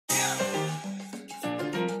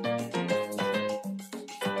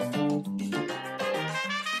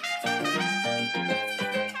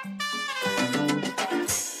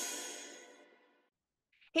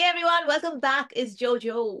welcome back. It's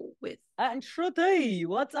Jojo with And Shruti,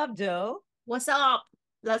 what's up, Joe? What's Up?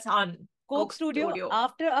 Let's on Coke Studio Studio.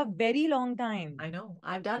 after a very long time. I know,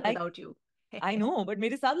 I've done Like, without you. I know, but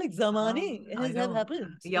mere saath like zamane I has have know. happened.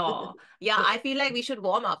 Yeah, I feel like we should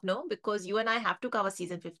warm up, no? Because you and I have to cover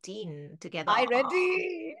season 15 together. I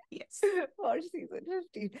ready Yes. for season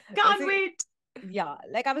 15. Can't Say, wait. yeah,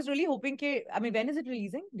 like I was really hoping I mean, when is it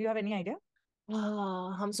releasing? Do you have any idea?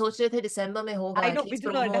 हम सोच रहे थे दिसंबर में होगा I at know, least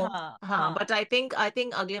which is all, promo. हाँ, हाँ, but I think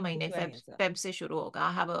अगले कुछ महीने हुआ नहीं ऐसा. फेब से शुरू होगा.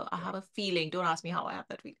 I have a feeling. Don't ask me how I have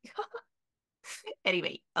that feeling.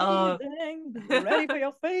 Anyway, Feeling, ready for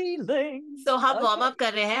your feelings. so हम warm Okay. up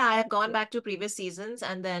कर रहे हैं. I have gone back to previous seasons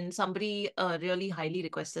and then somebody really highly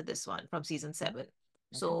requested this one from season 7.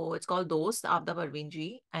 So Okay. it's called Dost, Abida Parveen ji,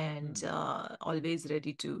 and Hmm. always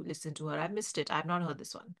ready to listen to her. I missed it. I have not heard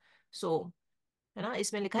this one. So है ना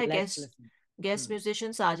इसमें लिखा है Let's guest listen. guest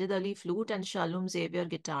musician Sajid Ali flute and Shalom Xavier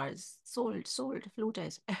guitars. Sold flute है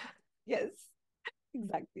इसमें. Yes,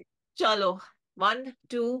 exactly. चलो 1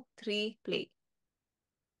 2 3 play.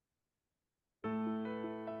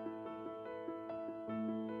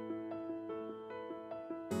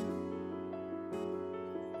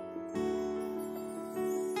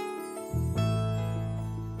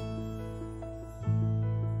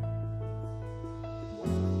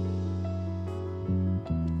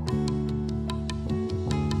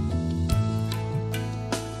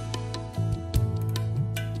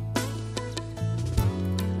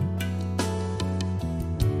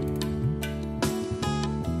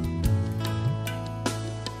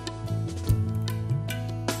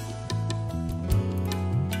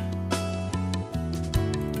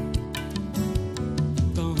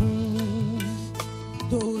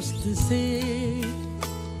 दोस्त से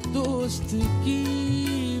दोस्त की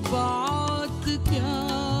बात क्या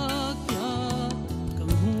क्या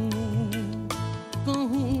कहूँ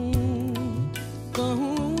कहूँ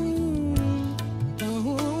कहूँ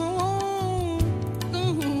कहूँ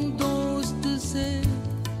कहूँ दोस्त से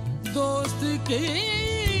दोस्त की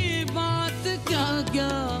बात क्या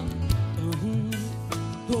क्या कहूँ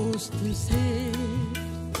दोस्त से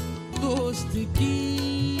दोस्त की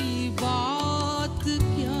बात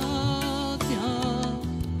क्या क्या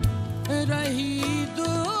रही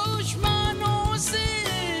दुश्मनों से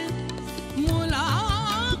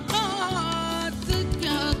मुलाकात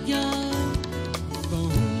क्या क्या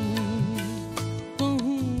कहूँ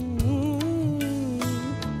कहूँ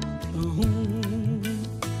कहूँ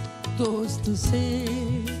दोस्त से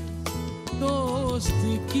दोस्त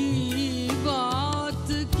की बात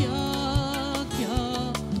क्या क्या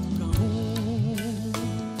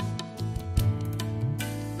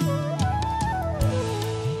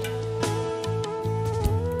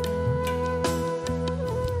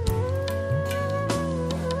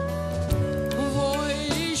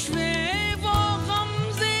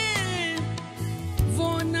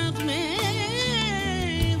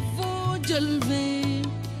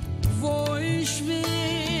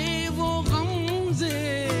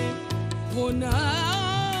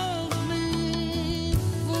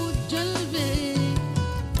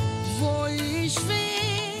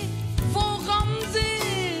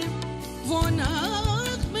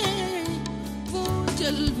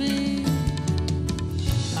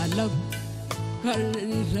तलब कर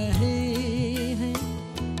रहे हैं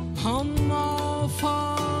हम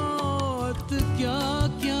आफात क्या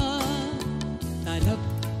क्या तलब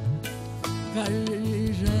कर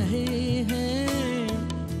रहे हैं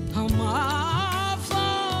हम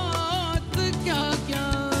आफात क्या क्या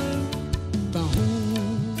कहूँ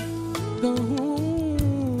कहूँ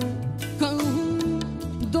कहूँ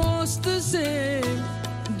दोस्त से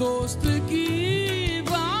दोस्त की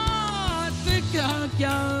बात क्या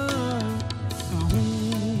क्या कहूँ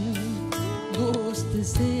दोस्त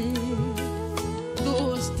से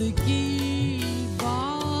दोस्त की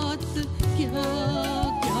बात क्या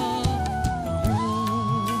क्या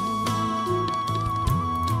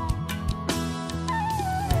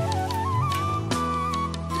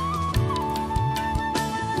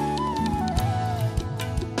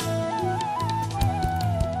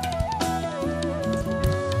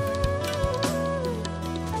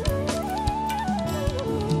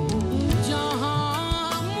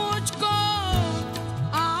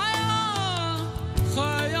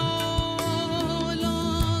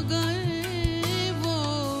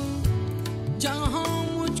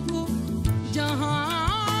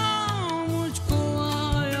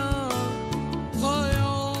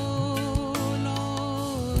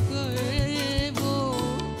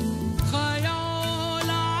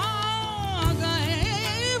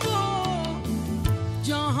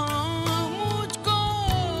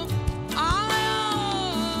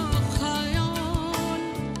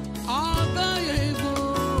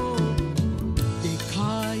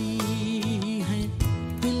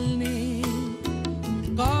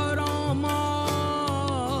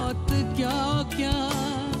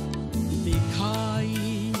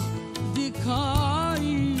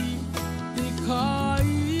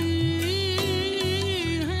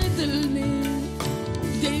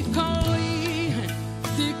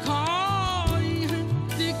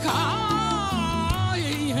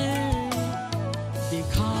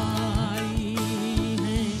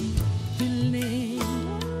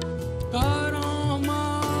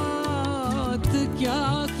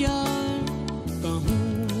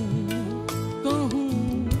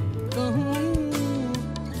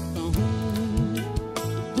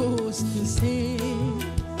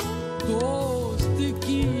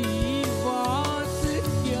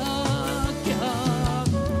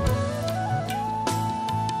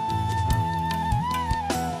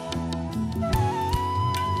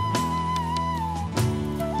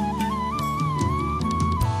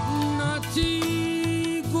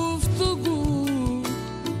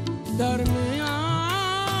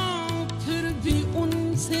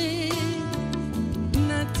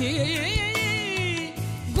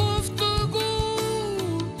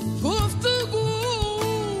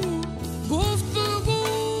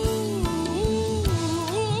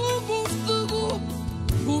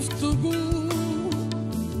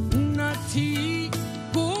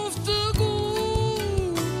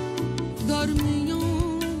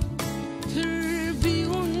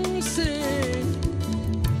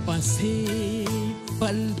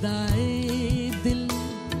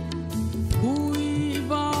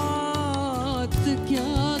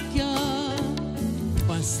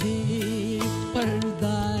से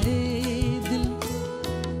पर्दाए दिल,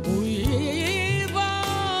 ओ ये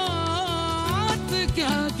बात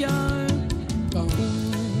क्या क्या कहूँ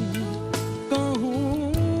कहूँ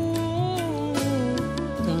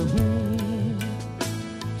कहूँ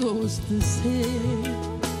दोस्त से,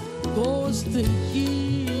 दोस्त की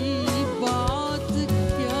बात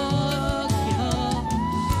क्या क्या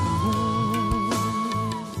कहूँ।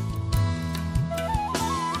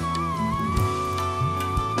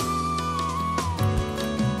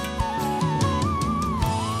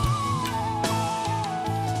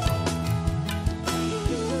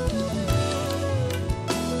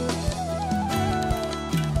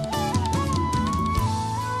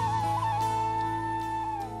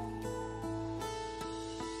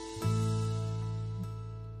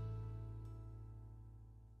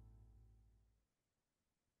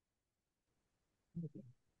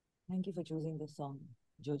 Thank you for choosing this song,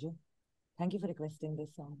 Jojo. Thank you for requesting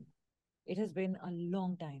this song. It has been a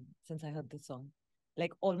long time since I heard this song.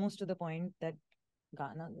 Like almost to the point that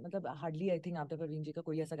गाना मतलब hardly I think Abida Parveen ji का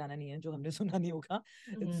कोई ऐसा गाना नहीं है जो हमने सुना नहीं होगा.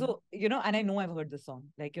 So and I know I've heard this song.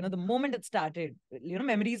 Like the moment it started,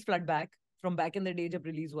 memories flood back from back in the day जब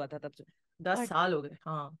release हुआ था तब से. 10 साल हो गए.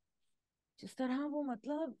 हाँ. जिस तरह वो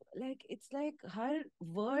मतलब like it's like her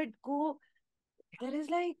word को there is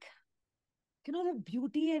like the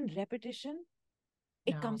beauty and repetition.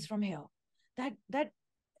 It comes from here. That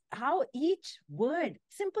how each word,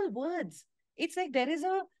 simple words, it's like there is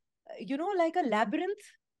a like a labyrinth.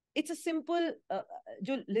 It's a simple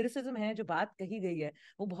जो lyricism है, जो बात कही गई है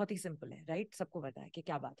वो बहुत ही simple है, right? सबको पता है कि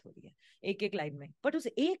क्या बात हो रही है एक एक लाइन में, but उस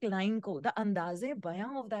एक लाइन को the अंदाज़े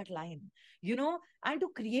बयां of that line, and to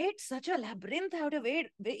create such a labyrinth out of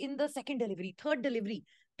it in the second delivery, third delivery,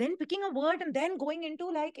 then picking a word and then going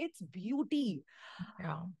into like its beauty.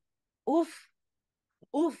 Yeah. Oof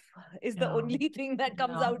is the only thing that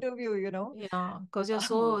comes out of you, Yeah, because you're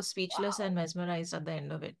so speechless and mesmerized at the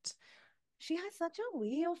end of it. She has such a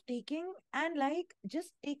way of taking and like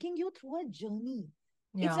just taking you through a journey.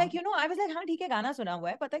 It's like, I was like, हाँ ठीक है गाना सुना हुआ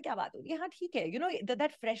है, पता है क्या बात हो रही है, हाँ ठीक है,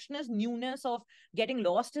 that freshness, newness of getting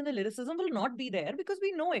lost in the lyricism will not be there because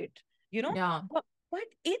we know it, Yeah. But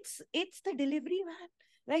it's the delivery, man.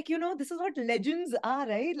 Like, this is what legends are,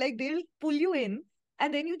 right? Like they'll pull you in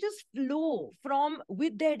and then you just flow from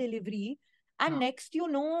with their delivery. And next, you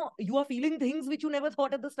are feeling things which you never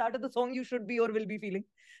thought at the start of the song you should be or will be feeling.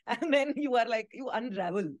 And then you are like, you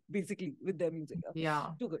unravel basically with their music. Yeah.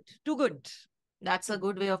 Too good. Too good. That's a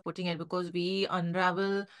good way of putting it, because we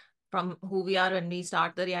unravel from who we are when we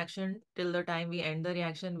start the reaction till the time we end the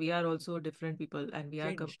reaction. We are also different people, and we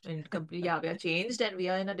are we are changed, and we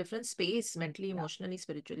are in a different space mentally, emotionally,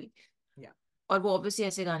 spiritually. Yeah. और वो obviously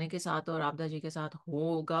ऐसे गाने के साथ और आपदा जी के साथ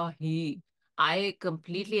होगा ही. I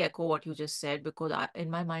completely echo what you just said, because in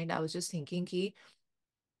my mind I was just thinking कि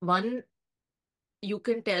one, you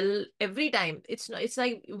can tell every time, it's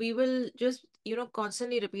like we will just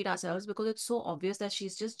constantly repeat ourselves because it's so obvious that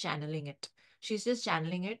she's just channeling it. She's just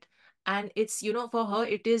channeling it, and it's for her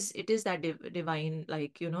it is that divine,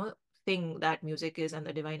 like thing that music is, and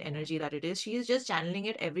the divine energy that it is. She is just channeling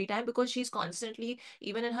it every time, because she's constantly,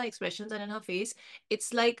 even in her expressions and in her face,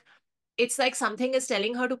 it's like something is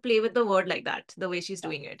telling her to play with the word like that, the way she's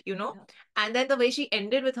doing it, and then the way she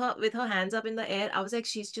ended with her hands up in the air, I was like,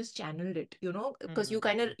 she's just channeled it, because you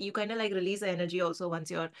kind of like release the energy also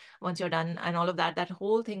once you're done, and all of that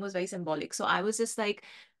whole thing was very symbolic. So I was just like,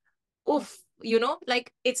 oof,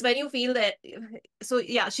 like it's when you feel that. So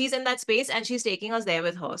yeah, she's in that space and she's taking us there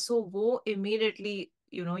with her, so wo immediately,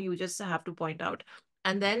 you just have to point out.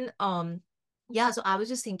 And then yeah, so I was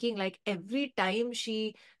just thinking, like, every time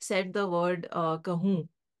she said the word kahun,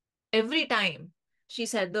 every time she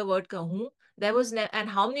said the word kahun, there was and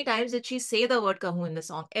how many times did she say the word kahun in the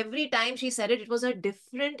song? Every time she said it, it was a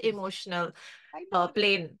different emotional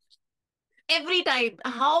plane. Every time,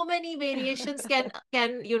 how many variations can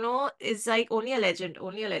is like only a legend,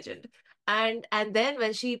 only a legend. And then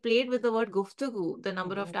when she played with the word guftagu, the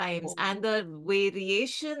number of times and the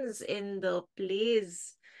variations in the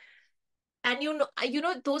plays, and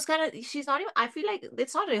those kind of, she's not even, I feel like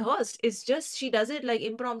it's not rehearsed, it's just she does it like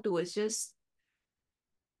impromptu. It's just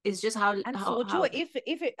how. And how if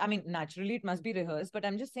it, I mean, naturally it must be rehearsed, but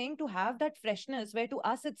I'm just saying, to have that freshness where to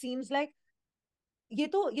us it seems like ये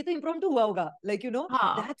तो impromptu हुआ होगा, like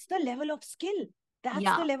that's the level of skill, that's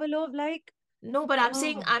the level of like. No, but I'm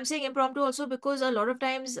saying impromptu also, because a lot of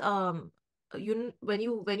times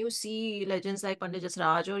when you see legends like Pandit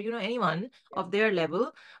Jasraj or anyone Yeah. of their level,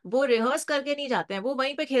 वो rehearse करके नहीं जाते हैं, वो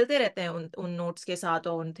वहीं पे खेलते रहते हैं उन नोट्स के साथ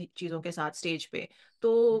और उन चीजों के साथ स्टेज पे।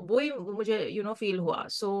 तो वही मुझे फील हुआ।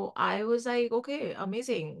 सो I was like okay,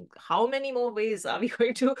 amazing, how many more ways are we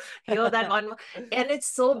going to here that one. And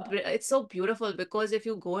it's so beautiful because if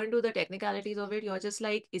you go into the technicalities of it, you're just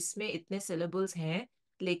like इसमें इतने syllables हैं,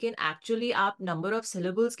 लेकिन actually आप number of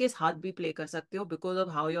syllables के साथ भी play कर सकते हो because of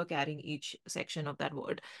how you are carrying each section of that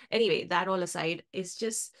word. Anyway, that all aside, it's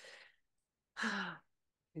just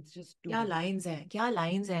It's just too क्या beautiful. लाइंस हैं, क्या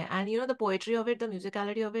लाइंस हैं, and the poetry of it, the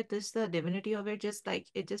musicality of it, this the divinity of it, just like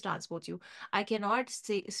it just transports you. I can not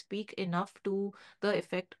से speak enough to the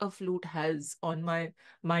effect a flute has on my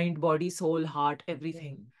mind, body, soul, heart,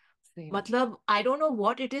 everything. Same. Same. Matlab, I don't know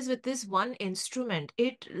what it is with this one instrument.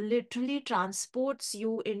 It literally transports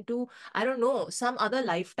you into, I don't know, some other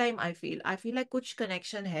lifetime, I feel. I feel like kuch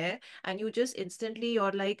connection hai, and you just instantly,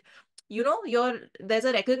 you're like, there's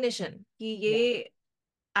a recognition. Ki ye, Yeah.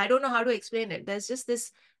 I don't know how to explain it. There's just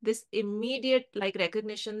this immediate like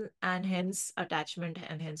recognition and hence attachment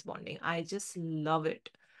and hence bonding. I just love it.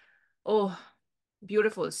 Oh,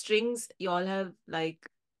 beautiful strings. Y'all have like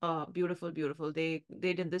beautiful, beautiful. They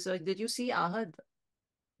did this. Did you see Ahad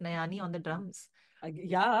Nayani on the drums?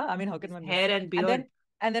 Yeah, I mean, how can His one miss? hair and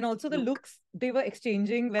And beard then also the look. looks they were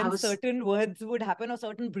exchanging I when was certain words would happen or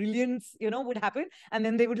certain brilliance, would happen, and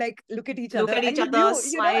then they would like look at each look other, at and each you other, knew,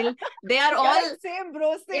 smile. They are you're like all same,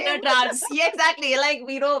 bro, in a same. trance. Yeah, exactly. Like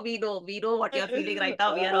we know what you're feeling right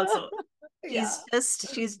now. We are also. Yeah.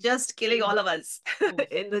 She's just killing all of us Oof.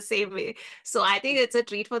 in the same way. So I think it's a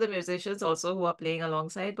treat for the musicians also who are playing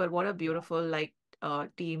alongside. But what a Yeah. beautiful like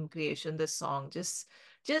team creation, this song.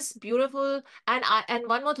 Just beautiful. And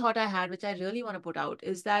one more thought I had, which I really want to put out,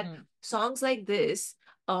 is that Hmm. songs like this,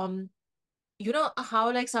 um, you know how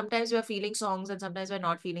like sometimes we're feeling songs and sometimes we're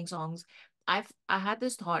not feeling songs. I had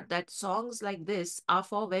this thought that songs like this are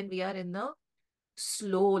for when we are in the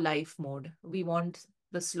slow life mode. We want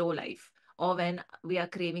the slow life, or when we are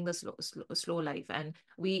craving the slow life, and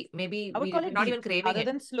I would call we're it not even deep craving rather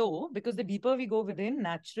it. than slow, because the deeper we go within,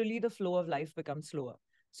 naturally the flow of life becomes slower.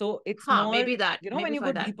 So it's Huh, more, maybe that, when maybe you for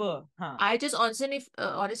go that. deeper, huh? I just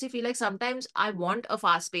honestly feel like sometimes I want a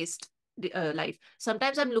fast-paced life.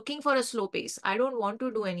 Sometimes I'm looking for a slow pace. I don't want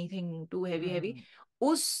to do anything too heavy.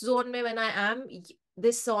 Hmm. Us zone mein when I am,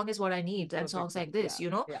 this song is what I need, and Perfect songs like sense. this, Yeah.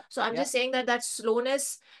 you know. Yeah. So I'm Yeah. just saying that slowness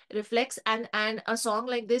reflects, and a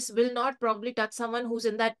song like this will not probably touch someone who's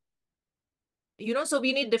in that, so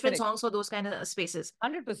we need different Correct. songs for those kind of spaces.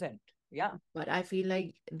 100%. Yeah. But I feel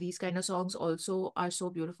like these kind of songs also are so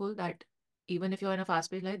beautiful that even if you're in a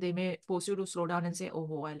fast-paced life, they may force you to slow down and say,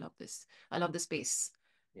 oh, I love this. I love this pace.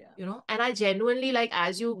 Yeah. And I genuinely like,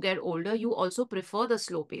 as you get older, you also prefer the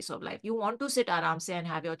slow pace of life. You want to sit aram se and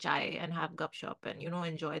have your chai and have gup shop and,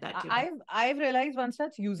 enjoy that, I've realized one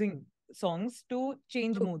starts using songs to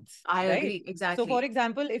change So, moods, I right? agree. So for Exactly.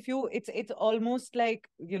 example, if you it's almost like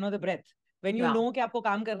the breath. When you Yeah. know कि आपको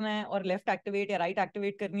काम करना है और left activate या right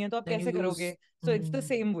activate करनी है तो आप Then you कैसे करोगे? use, So it's the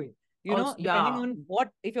same way. also, Depending yeah, on what,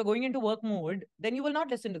 if you're going into work mode, then you will not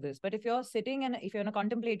listen to this. But if you're sitting and if you're in a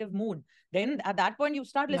contemplative mood, then at that point you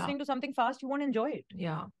start yeah, listening to something fast, you won't enjoy it.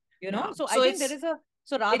 yeah, yeah. So I So think there is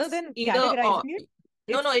so rather it's than either or. categorizing it,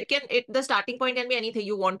 No, it's no, the starting point can be anything.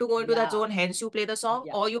 You want to go into that yeah, zone, hence you play the song,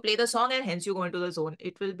 yeah, or you play the song and hence you go into the zone.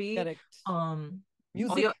 It will be, correct. or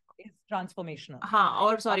you're, Music is transformational.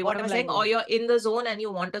 or sorry, what am I Bottom line saying? Or was you're in the zone and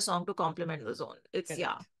you want a song to complement the zone. It's, yeah.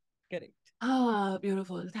 correct. Correct. Ah,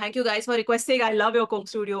 beautiful. Thank you guys for requesting. I love your Coke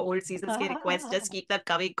Studio old seasons K requests. Just keep them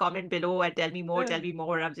coming. Comment below and tell me more. Tell me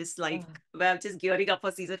more. I'm just like, well, I'm just gearing up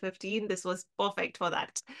for season 15. This was perfect for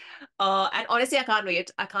that. And honestly, I can't wait.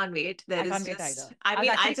 I can't wait. There I is can't wait either. just, I I was mean,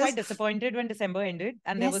 I actually quite just, disappointed when December ended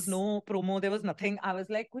and there was yes. no promo, there was nothing. I was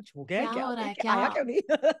like, कुछ हो गया है क्या क्या? हो रहा है क्या क्या? आया क्यों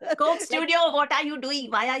नहीं? Coke Like Studio, what are you doing?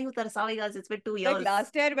 Why are you तरसावing us? It's been 2 years.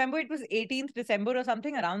 last year, I remember it was 18th December or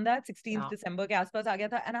something around that, 16th Yeah. December के आसपास आ गया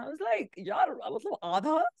था, and I was like, यार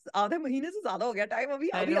मतलब आधे महीने से ज्यादा हो गया टाइम, अभी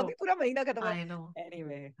I अभी know. अभी पूरा महीना खत्म है. I know.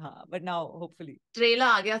 Anyway, हाँ, but now hopefully. ट्रेलर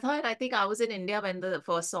आ गया था, and I think I was in India when the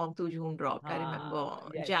first song to June dropped. I remember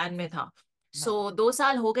हाँ, yes. Jan में था. So हाँ. 2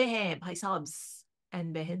 साल हो गए हैं भाई साहब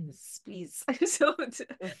and behens, please. So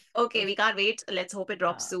okay, we can't wait. Let's hope it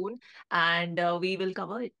drops हाँ. soon, and we will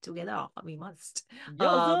cover it together. We must.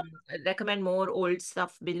 Yo, Recommend more old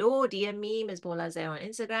stuff below. DM me, Miss Bola is there on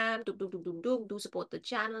Instagram. Do support the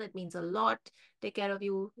channel. It means a lot. Take care of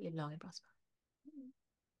you. Live long and prosper.